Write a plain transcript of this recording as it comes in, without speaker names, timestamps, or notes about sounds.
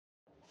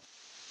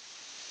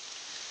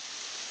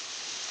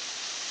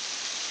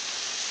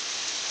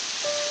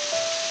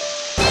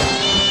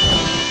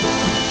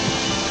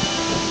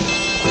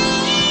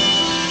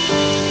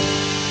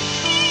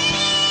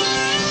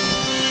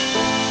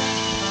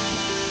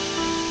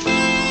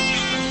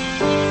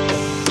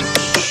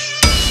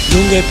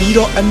ငယ်ပြီး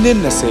တော့အနှစ်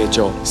20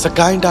ကျော်စ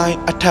ကိုင်းတိုင်း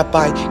အထက်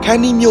ပိုင်းခ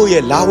န်းနီးမြို့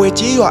ရဲ့လာဝယ်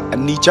ကြီးရွာအ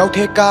နီးကျောက်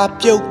ထဲကား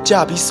ပြုတ်ကျ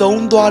ပြီး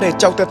ဆုံးသွားတဲ့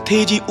ကြောက်တ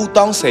သေးကြီးဦး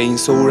တောင်းစိန်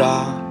ဆိုတာ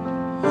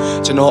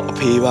ကျွန်တော်အ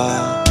ဖေပါ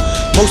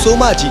မုတ်ဆိုး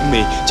မကြီး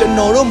မေကျွန်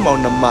တော်တို့မောင်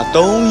နှမ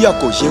3ယောက်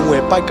ကိုရင်ဝ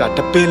ယ်ပိုက်ကတ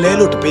ပင်လဲ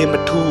လို့တပင်မ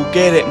ထူ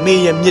ခဲ့တဲ့မေ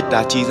ရဲ့မြစ်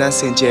တာကြည်စမ်း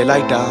စင်ကြယ်လို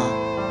က်တာ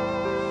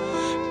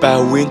ပ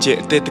တ်ဝန်းကျင်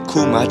အသက်တစ်ခု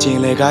မှကျင်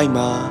လေခိုင်း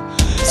မှာ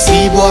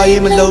စီးပွား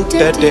ရေးမလုပ်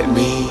တတ်တဲ့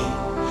မေ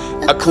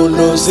အခု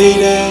လိုစေး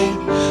တယ်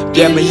ပြ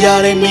န်မရ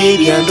တဲ့နေ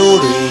ပြန်တို့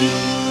တွေ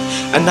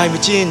အနိုင်မ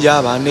ကျင့်ကြ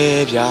ပါနဲ့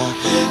ဗျာ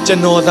ကျွန်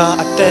တော်သာ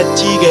အသက်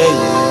ကြီးခဲ့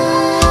ရင်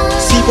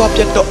စီးပွား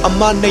ပြတ်တော့အ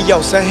မ2ယော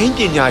က်စံဟင်းပ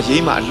ညာ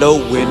ရေးမှာအလု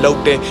ပ်ဝင်လု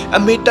ပ်တဲ့အ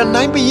မေတ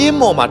နိုင်ပရင်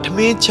မော်မှာထမ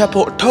င်းချက်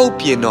ဖို့အထုပ်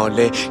ပြင်တော့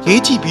လဲ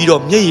ငေးကြည့်ပြီး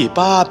တော့မျက်ရည်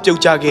ပါပြု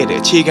တ်ကျခဲ့တဲ့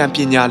အခြေခံပ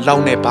ညာလော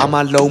က်နဲ့ဘာမှ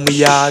လုံးမ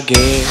ရ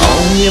ခဲ့အော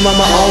င်မြင်မ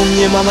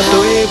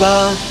တွေးပါ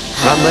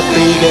မ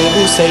သေးခဲ့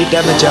ဘူးစိတ်တ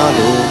မကြ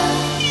လို့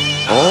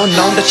အော်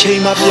နောက်တစ်ချိန်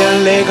မှပြန်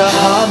လဲက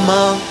ဟာမ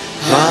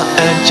ငါ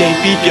အန်ချိန်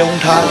ပြီးပြုံး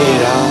ထားခဲ့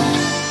တာ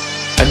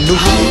အနု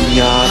ပ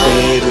ညာ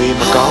တွေ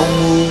မကောင်း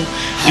ဘူး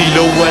ဒီ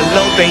လိုဝက်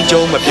လုံးသိမ်း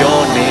ကြုံမပြော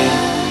နဲ့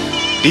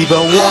ဒီဘ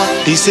ဝ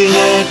ဒီစင်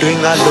ရဲ့တွင်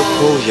ကလွတ်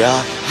ဖို့ရာ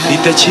ဒီ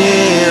တချ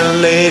င်း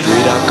လေးတွေ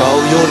တာကော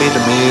င်းရိုးလေးသ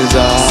မင်း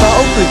စားစာ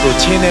အုပ်တွေကို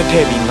ချင်းနဲ့ထ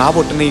ည့်ပြီးငါ့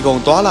ဘုတ်တနေကုန်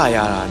သွားလာရ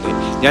တာနဲ့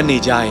ညနေ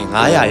ကျရင်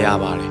900ရ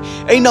ပါတယ်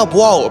အဲ့နောက်ဘ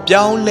ဝကိုအ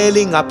ပြောင်းလဲ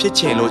လေးငါဖြစ်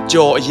ချင်လို့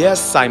ကြော်အရက်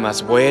ဆိုင်မှာ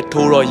စပွဲ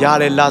ထိုးတော့ရ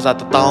တဲ့လစာ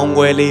1000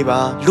ခွဲလေး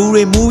ပါလူ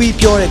တွေမူပြီး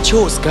ပြောတဲ့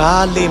ချို့စ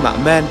ကားလေးမှာ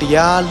အမှန်တ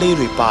ရားလေး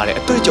တွေပါတယ်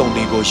အတွေ့အကြုံ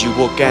တွေကိုယူ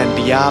ဖို့ကံတ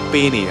ရား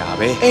ပေးနေတာ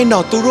ပဲအဲ့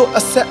နောက်သူတို့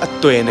အဆက်အ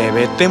သွယ်နဲ့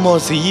ပဲတင်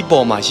မော်စီ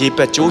ပေါ်မှာရေပ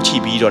က်ကြိုးချ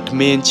ပြီးတော့ထ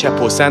မင်းချက်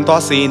ဖို့စမ်း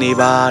သွားစေနေ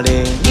ပါတ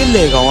ယ်ညစ်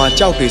လေကောင်က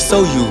ကြောက်တွေစု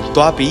ပ်ယူ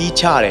သွားပြီး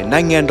ချတယ်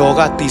နိုင်ငံတော်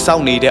ကတီဆော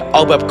က်နေတဲ့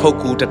အောက်ဘက်ခုတ်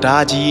ကူတ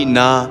ရားကြီး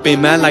နာပင်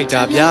မန်းလိုက်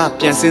တာဗျာ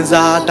ပြန်စင်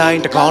စားအတို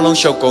င်းတစ်ခေါင်းလုံး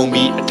ရှုပ်ကုန်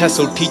ပြီးအထက်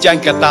ဆိုထီးချို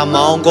င်းကတာ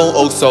မောင်းကုန်း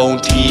အုပ်ဆုံး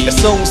ထီအ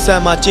စုံဆ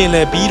န်မှကျင်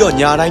လဲပြီးတော့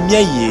ညာတိုင်းမျ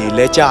က်ရည်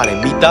လဲကြတယ်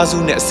မိသားစု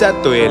နဲ့အဆက်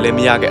အသွယ်လဲမ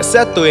ရခဲ့အဆ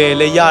က်အသွယ်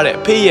လဲရတဲ့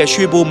အဖေရဲ့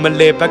ရွှေဘိုမ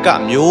လဲဘက်က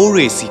မျိုး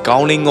တွေစီကော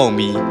င်းလေးငုံ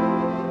ပြီး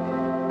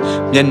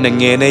မျက်နှာ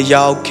ငယ်နဲ့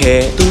ရောက်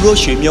ခဲ့သူတို့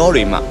ရွှေမျော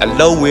တွေမှာအ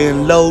လုံးဝင်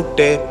လုံး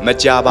တဲ့မ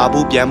ကြပါ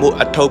ဘူးပြန်ဖို့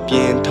အထုပ်ပြ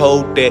င်းထု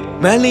တ်တဲ့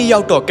မန်းလေးရော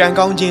က်တော့ကံ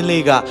ကောင်းခြင်း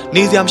လေးက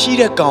နေစရာမရှိ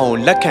တဲ့ကောင်ကို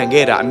လက်ခံ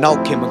ခဲ့တာအနောက်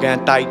ခင်မကန်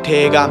တိုက်ထဲ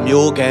က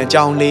မျိုးကန်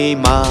ကြောင်လေး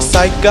မှာ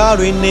စိုက်ကား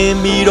တွေနေ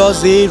ပြီးတော့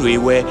ဈေးတွေ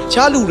ဝဲ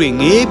ချားလူတွေ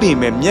ငေးပေ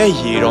မဲ့မျက်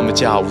ရည်တော့မ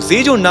ကြဘူး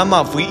ဈေးကျုံနားမှာ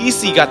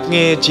VEC ကင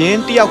ယ်ချင်း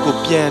တယောက်ကို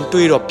ပြန်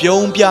တွေးတော့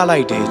ပြုံးပြလို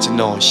က်တယ်ကျွန်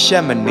တော်ရှ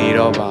က်မနေ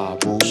တော့ပါ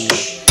ဘူး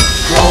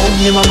အောင်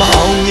မြင်မ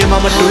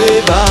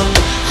တွေးပါ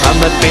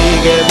မသေး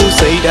ခဲ့ဘူး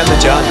စိတ်တမ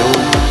ကြ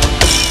လို့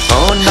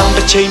အော်နောက်တ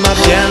စ်ချိန်မှ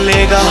ပြန်လဲ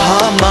ကဟာ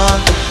မ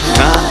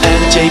ငါအ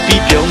န်ချိန်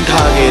ပြီးပြုံး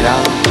ထားခဲ့တာ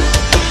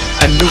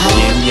အနုပ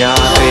ညာ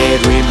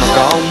တွေမ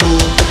ကောင်း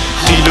ဘူး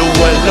ဒီလို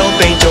ဝက်လုံး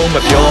သိမ်းကြုံမ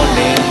ပြော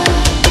နဲ့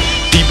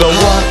ဒီဘ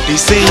ဝဒီ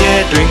စင်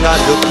ရဲ့တွင်က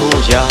လွတ်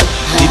ဖို့ရာ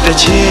ဒီတ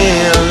ချ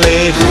င်း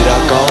လေးတွေတာ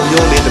ကောင်း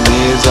ရိုးလေးသမ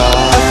င်းစား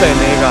အဖန်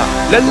လေးက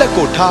လက်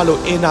ကိုထား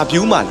လို့အင်တာ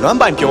ဗျူးမှာလွမ်း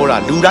ပိုင်ပြောတာ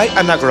လူတိုင်း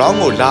underground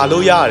ကိုလာ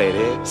လို့ရတယ်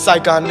တဲ့စို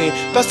က်ကားနဲ့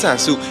ပတ်စံ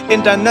စုအ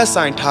င်တာနက်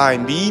ဆိုင်ထိုင်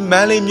ပြီးမ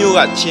န်းလေးမျိုး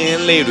ကချင်း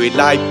လေးတွေ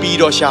လိုက်ပြီး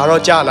တော့ရှာ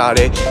တော့ကြလာတ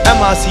ယ်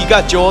MRC က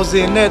ကြောစ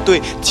င်နဲ့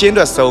တွေ့ချင်း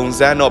တွေစုံ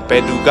စမ်းတော့ဘ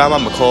ယ်သူကမှ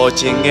မခေါ်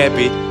ချင်ခဲ့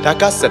ပြီဒါ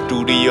ကစတူ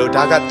ဒီယို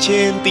ဒါကချ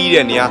င်းတီး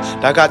တဲ့နေရာ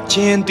ဒါကချ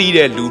င်းတီး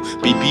တဲ့လူ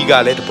BP က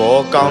လည်းတဘော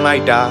ကောင်းလို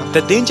က်တာ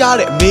တင်းကြ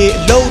တဲ့အမေ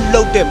အလုံး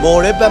လုံးတဲ့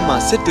မော်ရဲဘက်မှာ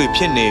စစ်တွေဖြ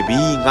စ်နေပြီ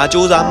ငါ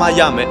စူးစမ်းမှ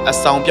ရမယ်အ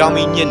ဆောင်ပြောင်း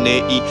ပြီးညစ်နေ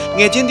ဤင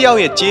ယ်ချင်းတယောက်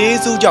ရဲ့ကျေး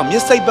ဇူးကြောင့်မျ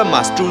က်စိတ်ဘက်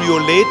မှာစတူဒီယို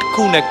လေးတစ်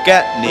ခုနဲ့က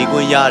တ်နေခွ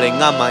င့်ရတယ်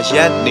ငါမှရ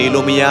က်နေ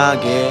လို့မရ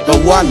ခဲ့ဘ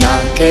ဝနာ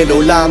ခဲ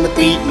လို့လာမ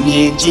သိမြ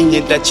င်ကြည့်မြ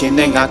င်တတ်ခြင်း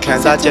နဲ့ငါခံ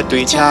စားချက်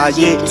တွေချ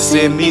ရေးစ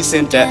င်မီစ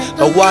င်တဲ့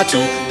ဘဝ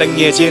တူတင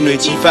ယ်ချင်းတွေ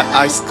ကြီးဖက်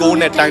ice school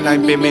နဲ့တိုင်းတို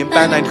င်းပင်ပင်ပ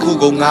န်းတိုင်းတစ်ခု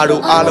ကိုငါ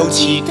တို့အားလုံး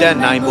ချီတက်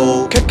နိုင်ဖို့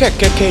ခ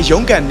က်ခဲရု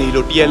န်းကန်နေ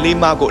လို့တရလေး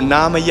မကိုအ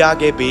နာမရ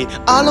ခဲ့ပေ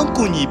အားလုံး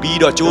ကူညီပြီး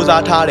တော့စူးစ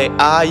မ်းထားတဲ့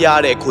အားရ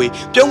တဲ့ခွေ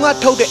ပြုံးက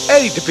ထုတ်တဲ့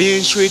အဲ့ဒီတပင်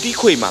ရွှေတိ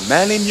ခွေမှာမ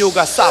န်းလေးမျိုးက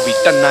စ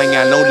ပြီးတနိုင်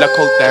ငံလုံးလက်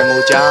ခုပ်တန်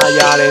ကိုကြားရ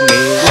တဲ့နေ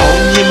အော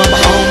င်မြင်မ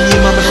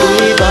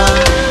တွေးပါ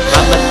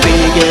မ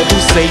သေးခဲ့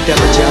ဘူးစိတ်တ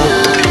မကြောက်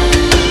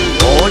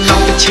အော်နော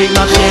က်တစ်ချိန်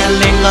မှပြန်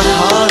လဲငါ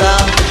ဟာတာ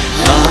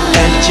ငါအ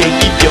န်ချိန်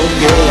ပြီးပြုံး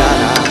ခဲ့ရ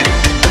တာ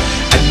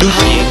အနုပ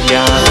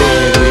ညာ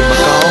တွေမ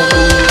ကောင်း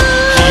ဘူး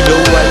ဒီ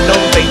လိုဝက်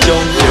လုံးသိကြုံ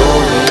ပြော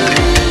နေ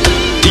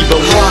ဒီဘ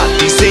ဝ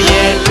ဒီစင်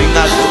ရဲ့တွင်က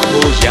လို့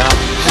လို့ရ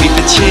ဒီတ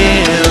ချ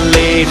င်း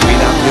လေးတွေ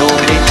လာမျိုး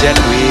လေးချက်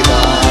တွေ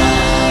ပါ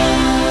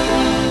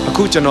အ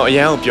ခုကျွန်တော်အရ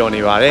န်ကိုပြော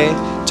နေပါတယ်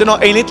ကျွန်တော်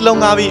အိမ်လေးတစ်လုံး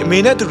ငှားပြီးအမေ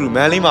နဲ့အတူတူမ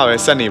န်းလေးမှာပဲ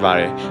ဆက်နေပါ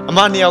တယ်အမ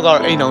နှစ်ယောက်ကတော့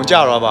အိမ်အောင်ကြ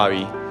တော့ပါ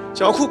ပြီ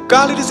ကျွန်တော်အခု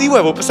ကားလေးတစ်စီးဝ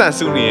ယ်ဖို့ပတ်စံ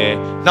စုနေရယ်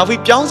နောက်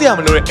ပြီးပြောင်းစရာမ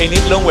လိုတဲ့အိမ်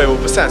လေးတစ်လုံးဝယ်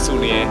ဖို့ပတ်စံစု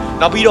နေရယ်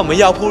နောက်ပြီးတော့မ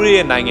ရောက်ဖို့ရ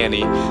တဲ့နိုင်ငံ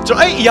တွေကျွန်တော်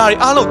အဲ့အရာတွေ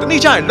အားလုံးတ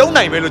နေ့ကျရင်လုံး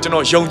နိုင်မယ်လို့ကျွန်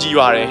တော်ယုံကြည်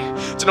ပါတယ်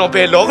ကျွန်တော်ဘ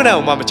ယ်လောကဓာတ်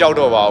ကိုမှမကြောက်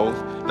တော့ပါဘူး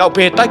နောက်ဘ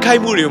ယ်တိုက်ခို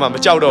က်မှုတွေကိုမှမ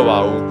ကြောက်တော့ပါ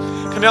ဘူး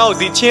ခင်ဗျားတို့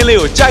ဒီချင်းလေး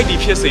ကိုကြိုက်သည်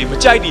ဖြစ်စေမ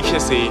ကြိုက်သည်ဖြ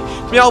စ်စေ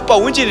ခင်ဗျားတို့ပ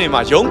တ်ဝန်းကျင်တွေ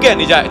မှာရုန်းကန်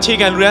နေကြအခြေ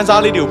ခံလူရန်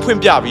စားလေးတွေကိုဖွင့်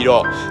ပြပြီး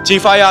တော့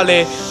J-Fire လဲ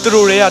သူ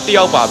တို့တွေကတ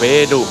ယောက်ပါပဲ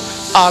လို့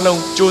အား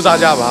လုံးစူးစမ်း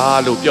ကြပါ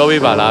လို့ပြော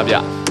ပေးပါလားဗျ